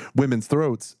down women's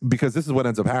throats, because this is what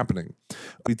ends up happening.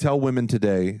 We tell women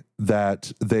today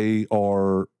that they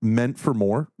are meant for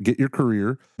more, get your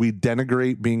career. We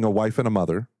denigrate being a wife and a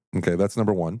mother. Okay, that's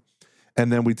number one. And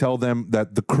then we tell them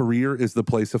that the career is the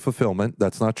place of fulfillment.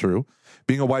 That's not true.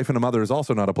 Being a wife and a mother is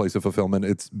also not a place of fulfillment.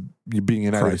 It's being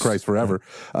united to Christ forever.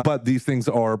 But these things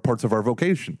are parts of our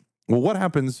vocation. Well, what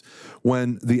happens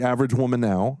when the average woman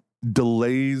now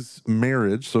delays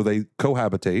marriage, so they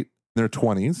cohabitate in their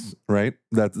 20s, right?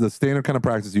 That's the standard kind of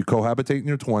practice. You cohabitate in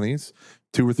your 20s,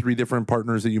 2 or 3 different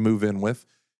partners that you move in with.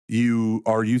 You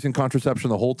are using contraception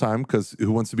the whole time because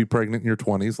who wants to be pregnant in your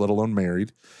 20s, let alone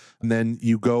married? And then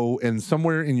you go and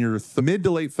somewhere in your mid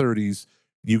to late 30s,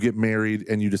 you get married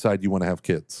and you decide you want to have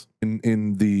kids.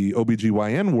 In the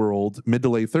OBGYN world, mid to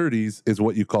late 30s is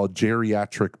what you call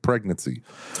geriatric pregnancy.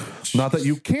 Not that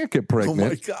you can't get pregnant, Oh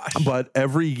my gosh. but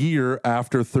every year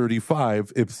after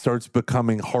 35, it starts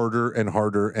becoming harder and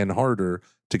harder and harder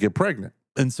to get pregnant.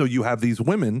 And so you have these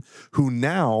women who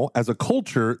now, as a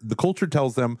culture, the culture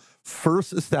tells them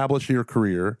first establish your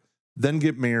career, then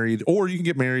get married, or you can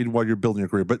get married while you're building your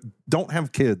career, but don't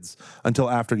have kids until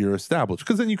after you're established.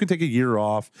 Because then you can take a year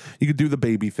off, you could do the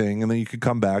baby thing, and then you could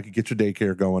come back, you get your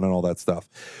daycare going and all that stuff.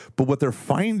 But what they're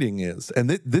finding is, and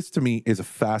this to me is a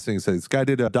fascinating study. This guy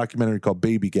did a documentary called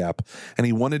Baby Gap, and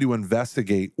he wanted to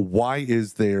investigate why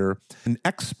is there an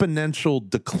exponential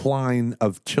decline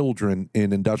of children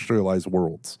in industrialized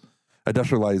worlds,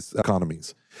 industrialized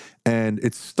economies. And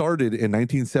it started in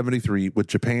 1973 with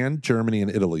Japan, Germany, and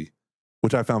Italy,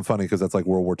 which I found funny because that's like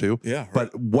World War II. Yeah. Right.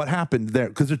 But what happened there,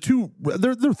 because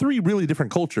they're 3 really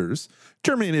different cultures.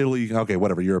 Germany and Italy, okay,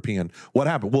 whatever, European. What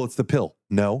happened? Well, it's the pill.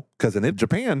 No, because in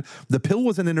Japan, the pill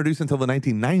wasn't introduced until the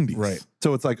 1990s. Right.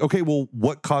 So it's like, okay, well,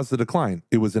 what caused the decline?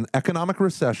 It was an economic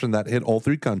recession that hit all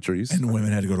 3 countries. And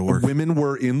women had to go to work. Women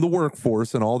were in the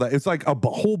workforce and all that. It's like a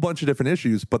whole bunch of different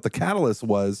issues, but the catalyst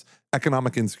was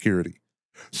economic insecurity.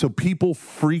 So people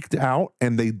freaked out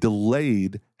and they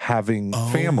delayed having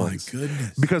families. Oh my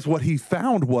goodness. Because what he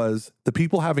found was the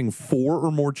people having 4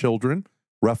 or more children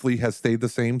roughly has stayed the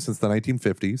same since the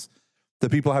 1950s. The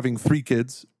people having 3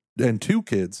 kids and 2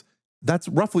 kids, that's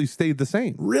roughly stayed the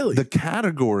same. Really? The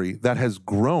category that has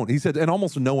grown, he said, and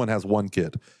almost no one has 1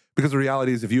 kid. Because the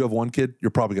reality is if you have 1 kid,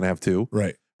 you're probably going to have 2.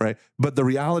 Right. Right. But the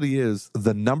reality is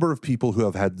the number of people who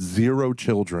have had 0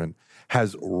 children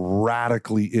has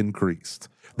radically increased,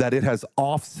 that it has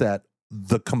offset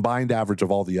the combined average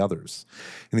of all the others.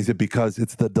 And he said, because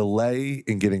it's the delay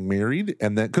in getting married.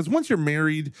 And then, because once you're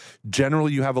married,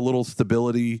 generally you have a little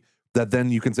stability that then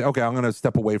you can say, okay, I'm going to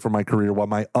step away from my career while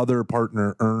my other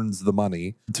partner earns the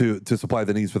money to supply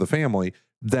the needs for the family.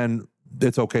 Then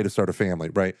it's okay to start a family.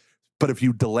 Right. But if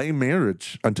you delay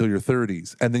marriage until your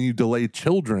 30s and then you delay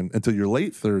children until your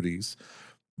late 30s,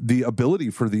 the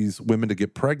ability for these women to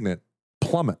get pregnant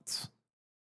plummets.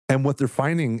 And what they're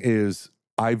finding is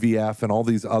IVF and all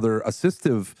these other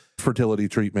assistive fertility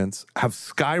treatments have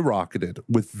skyrocketed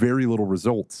with very little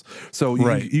results. So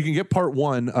you can get part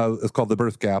 1 of, it's called The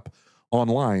Birth Gap,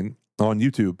 online on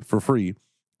YouTube for free.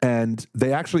 And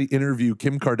they actually interview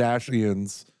Kim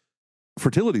Kardashian's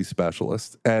fertility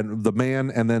specialist and the man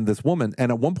and then this woman.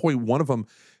 And at one point, one of them,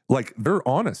 like, they're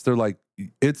honest. They're like,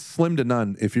 it's slim to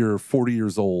none if you're 40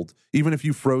 years old, even if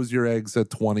you froze your eggs at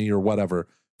 20 or whatever,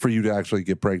 for you to actually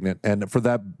get pregnant and for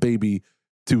that baby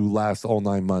to last all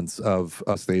 9 months of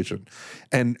gestation.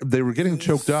 And they were getting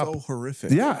choked up. So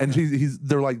horrific. Yeah. And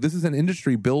they're like, this is an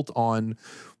industry built on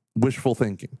wishful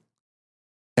thinking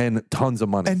and tons of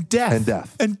money and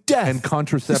death and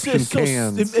contraception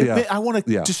cans. I want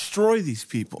to destroy these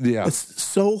people. Yeah. It's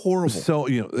so horrible. So,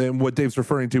 and what Dave's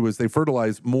referring to is they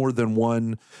fertilize more than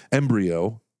 1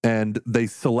 embryo. And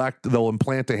they'll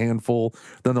implant a handful,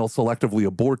 then they'll selectively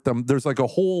abort them. There's like a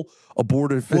whole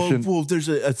abortifacient. Well, there's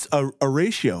a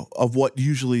ratio of what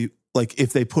usually, like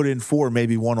if they put in 4,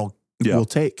 maybe 1 will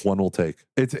take. 1 will take.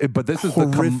 But this is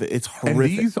horrific. It's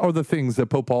horrific. And these are the things that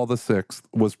Pope Paul VI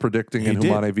was predicting in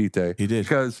Humanae Vitae. He did.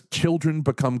 Because children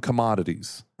become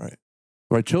commodities.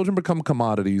 Right. Children become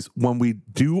commodities when we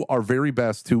do our very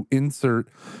best to insert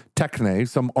techne,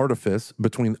 some artifice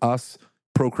between us,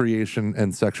 procreation,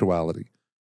 and sexuality,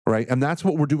 right? And that's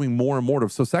what we're doing more and more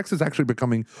of. So sex is actually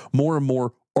becoming more and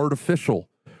more artificial.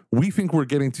 We think we're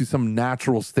getting to some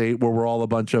natural state where we're all a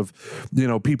bunch of,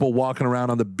 people walking around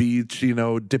on the beach,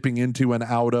 dipping into and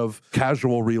out of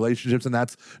casual relationships, and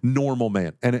that's normal,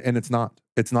 man. And it's not.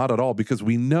 It's not at all, because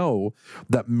we know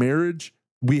that marriage,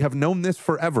 we have known this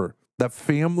forever, that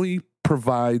family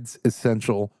provides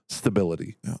essential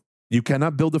stability. Yeah. You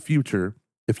cannot build a future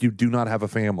if you do not have a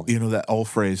family. That old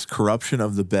phrase, corruption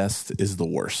of the best is the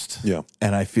worst. Yeah.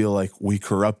 And I feel like we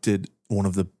corrupted one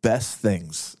of the best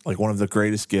things, like one of the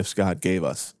greatest gifts God gave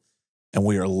us. And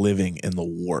we are living in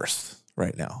the worst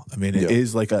right now. I mean, it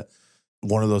is like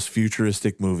one of those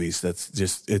futuristic movies that's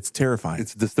just, it's terrifying.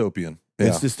 It's dystopian.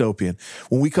 It's dystopian.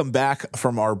 When we come back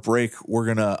from our break, we're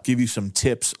going to give you some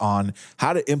tips on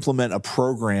how to implement a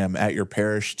program at your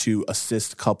parish to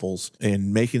assist couples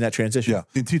in making that transition. Yeah,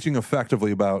 in teaching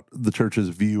effectively about the church's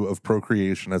view of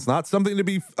procreation. It's not something to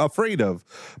be afraid of,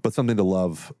 but something to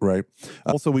love, right?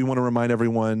 Also, we want to remind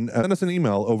everyone, send us an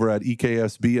email over at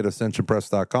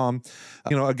eksb@ascensionpress.com.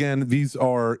 Again, these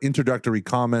are introductory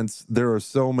comments. There are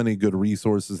so many good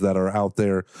resources that are out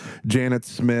there. Janet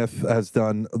Smith has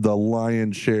done the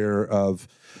lion's share of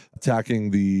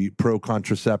attacking the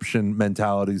pro-contraception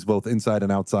mentalities, both inside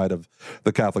and outside of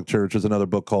the Catholic Church. There's another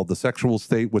book called The Sexual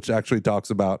State, which actually talks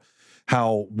about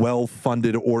how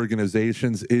well-funded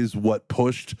organizations is what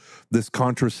pushed this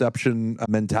contraception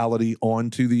mentality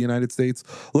onto the United States.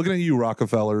 Looking at you,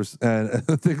 Rockefellers, and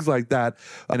things like that.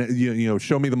 And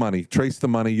show me the money, trace the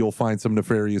money. You'll find some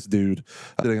nefarious dude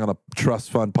sitting on a trust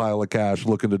fund pile of cash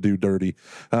looking to do dirty.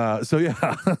 Email us,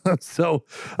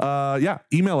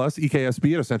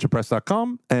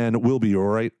 eksb@ascensionpress.com, and we'll be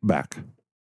right back.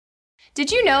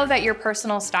 Did you know that your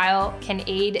personal style can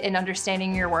aid in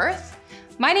understanding your worth?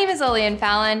 My name is Lillian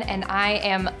Fallon, and I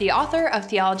am the author of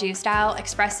Theology of Style,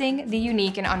 Expressing the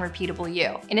Unique and Unrepeatable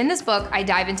You. And in this book, I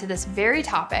dive into this very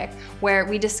topic where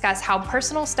we discuss how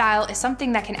personal style is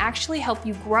something that can actually help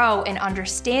you grow in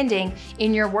understanding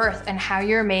in your worth and how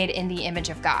you're made in the image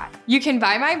of God. You can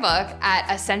buy my book at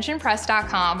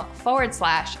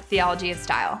ascensionpress.com/Theology of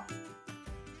Style.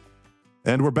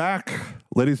 And we're back.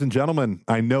 Ladies and gentlemen,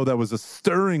 I know that was a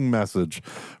stirring message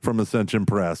from Ascension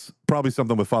Press. Probably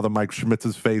something with Father Mike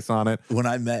Schmitz's face on it. When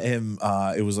I met him,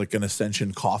 it was like an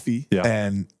Ascension coffee. Yeah.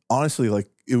 And honestly,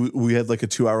 we had like a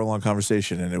 2-hour-long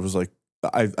conversation, and it was like,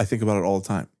 I think about it all the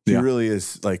time. He really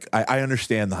is like, I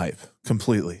understand the hype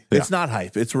completely. Yeah. It's not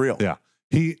hype. It's real. Yeah.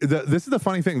 This is the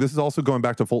funny thing. This is also going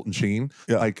back to Fulton Sheen.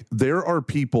 Yeah. Like, there are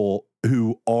people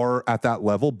who are at that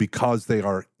level because they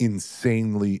are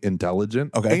insanely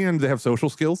intelligent. Okay. And they have social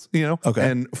skills, Okay.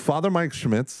 And Father Mike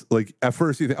Schmitz, like, at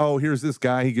first you think, oh, here's this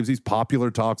guy. He gives these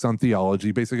popular talks on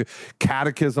theology, basically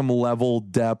catechism level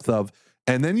depth of,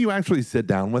 and then you actually sit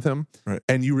down with him, right,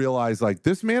 and you realize, like,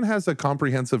 this man has a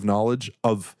comprehensive knowledge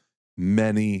of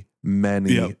many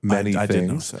things. I did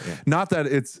notice that, yeah. Not that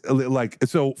it's like,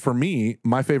 so for me,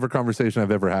 my favorite conversation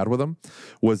I've ever had with him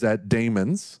was at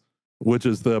Damon's, which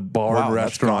is the bar and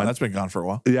restaurant. That's been gone for a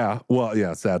while. Yeah. Well,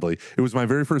 yeah, sadly. It was my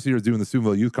very first year doing the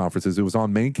Steubenville Youth Conferences. It was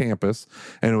on main campus,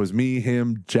 and it was me,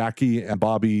 him, Jackie, and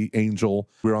Bobby Angel.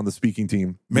 We were on the speaking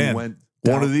team. Man, we went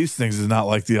one of these things is not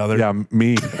like the other. Yeah,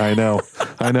 me. I know.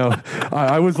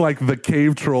 I was like the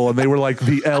cave troll, and they were like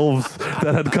the elves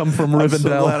that had come from Rivendell. I'm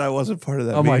so glad I wasn't part of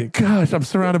that Oh meeting. my gosh, I'm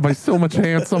surrounded by so much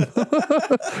handsome.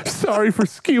 Sorry for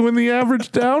skewing the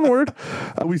average downward.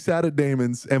 We sat at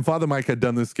Damon's, and Father Mike had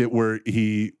done this skit where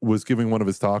he was giving one of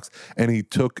his talks, and he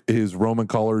took his Roman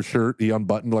collar shirt, he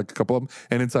unbuttoned like a couple of them,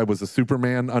 and inside was a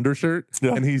Superman undershirt.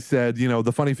 Yeah. And he said,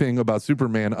 the funny thing about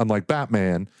Superman, unlike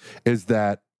Batman, is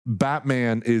that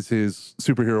Batman is his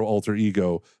superhero alter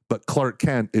ego, but Clark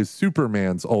Kent is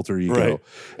Superman's alter ego. Right.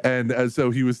 And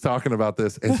so he was talking about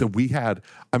this. And so we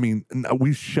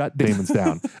shut Damon's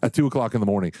down at 2:00 in the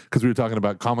morning because we were talking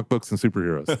about comic books and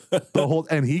superheroes.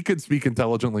 And he could speak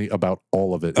intelligently about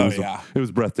all of it. It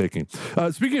was breathtaking.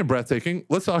 Speaking of breathtaking,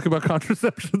 let's talk about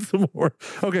contraception some more.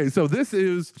 Okay, so this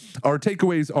is our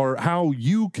takeaways are how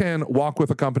you can walk with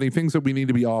a company, things that we need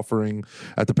to be offering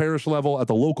at the parish level, at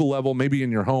the local level, maybe in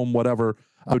your home, whatever.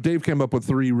 Dave came up with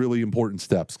 3 really important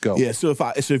steps. Go. Yeah. So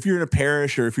if you're in a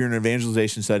parish or if you're in an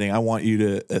evangelization setting, I want you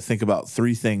to think about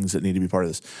 3 things that need to be part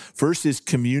of this. First is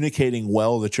communicating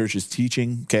well the church's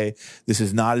teaching. Okay. This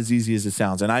is not as easy as it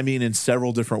sounds. And I mean in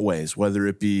several different ways, whether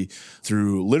it be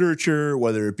through literature,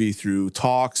 whether it be through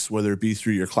talks, whether it be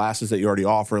through your classes that you already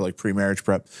offer, like pre-marriage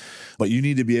prep. But you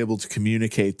need to be able to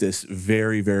communicate this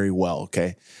very, very well.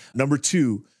 Okay. Number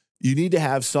 2, you need to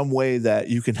have some way that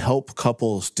you can help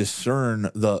couples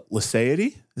discern the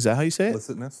licetiety. Is that how you say it?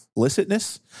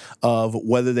 Licitness of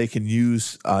whether they can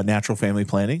use natural family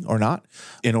planning or not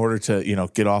in order to,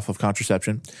 get off of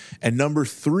contraception. And number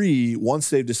 3, once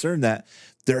they've discerned that,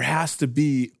 there has to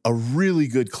be a really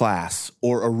good class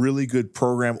or a really good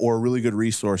program or a really good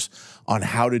resource on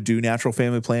how to do natural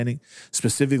family planning,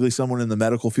 specifically someone in the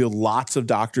medical field. Lots of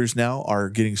doctors now are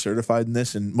getting certified in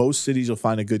this. In most cities, you'll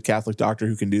find a good Catholic doctor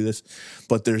who can do this.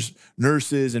 But there's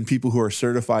nurses and people who are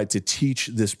certified to teach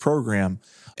this program.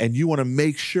 And you want to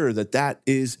make sure that that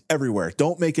is everywhere.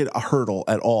 Don't make it a hurdle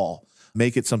at all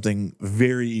make it something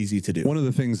very easy to do. One of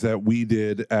the things that we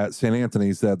did at St.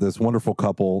 Anthony's, that this wonderful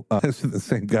couple, the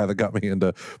same guy that got me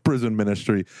into prison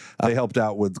ministry, they helped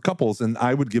out with couples, and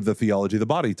I would give the theology of the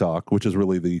body talk, which is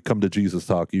really the come to Jesus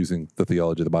talk using the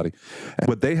theology of the body. And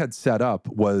what they had set up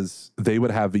was they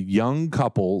would have young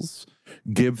couples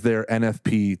give their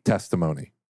NFP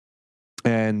testimony.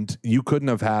 And you couldn't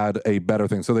have had a better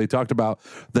thing. So they talked about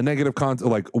the negative,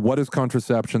 like what is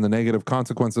contraception, the negative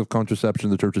consequence of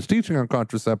contraception, the church's teaching on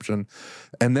contraception.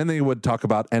 And then they would talk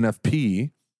about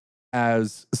NFP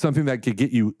as something that could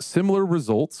get you similar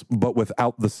results, but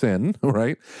without the sin,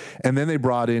 right? And then they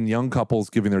brought in young couples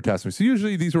giving their testimony. So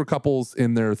usually these were couples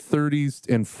in their 30s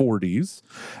and 40s,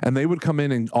 and they would come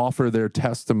in and offer their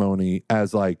testimony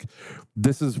as like,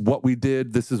 this is what we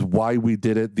did, this is why we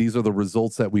did it, these are the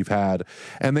results that we've had.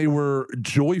 And they were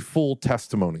joyful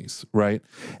testimonies, right?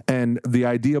 And the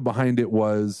idea behind it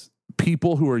was,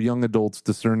 people who are young adults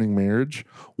discerning marriage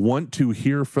want to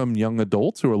hear from young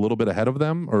adults who are a little bit ahead of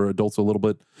them, or adults a little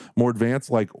bit more advanced,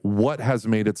 like what has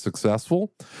made it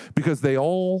successful, because they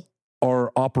all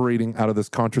are operating out of this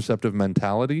contraceptive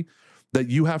mentality that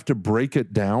you have to break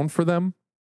it down for them.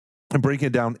 And breaking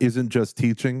it down isn't just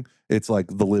teaching, it's like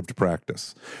the lived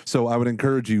practice. So I would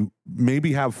encourage you,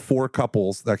 maybe have 4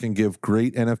 couples that can give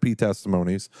great NFP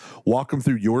testimonies, walk them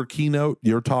through your keynote,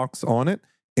 your talks on it,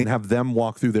 and have them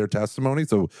walk through their testimony.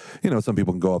 So, some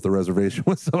people can go off the reservation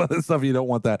with some of this stuff. You don't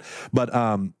want that. But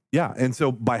yeah. And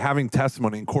so by having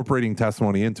testimony, incorporating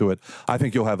testimony into it, I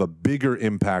think you'll have a bigger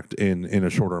impact in a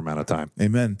shorter amount of time.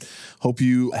 Amen. Hope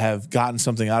you have gotten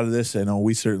something out of this. I know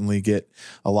we certainly get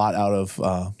a lot out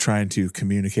of trying to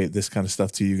communicate this kind of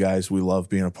stuff to you guys. We love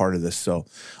being a part of this. So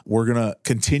we're going to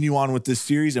continue on with this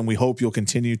series, and we hope you'll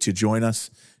continue to join us.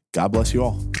 God bless you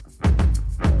all.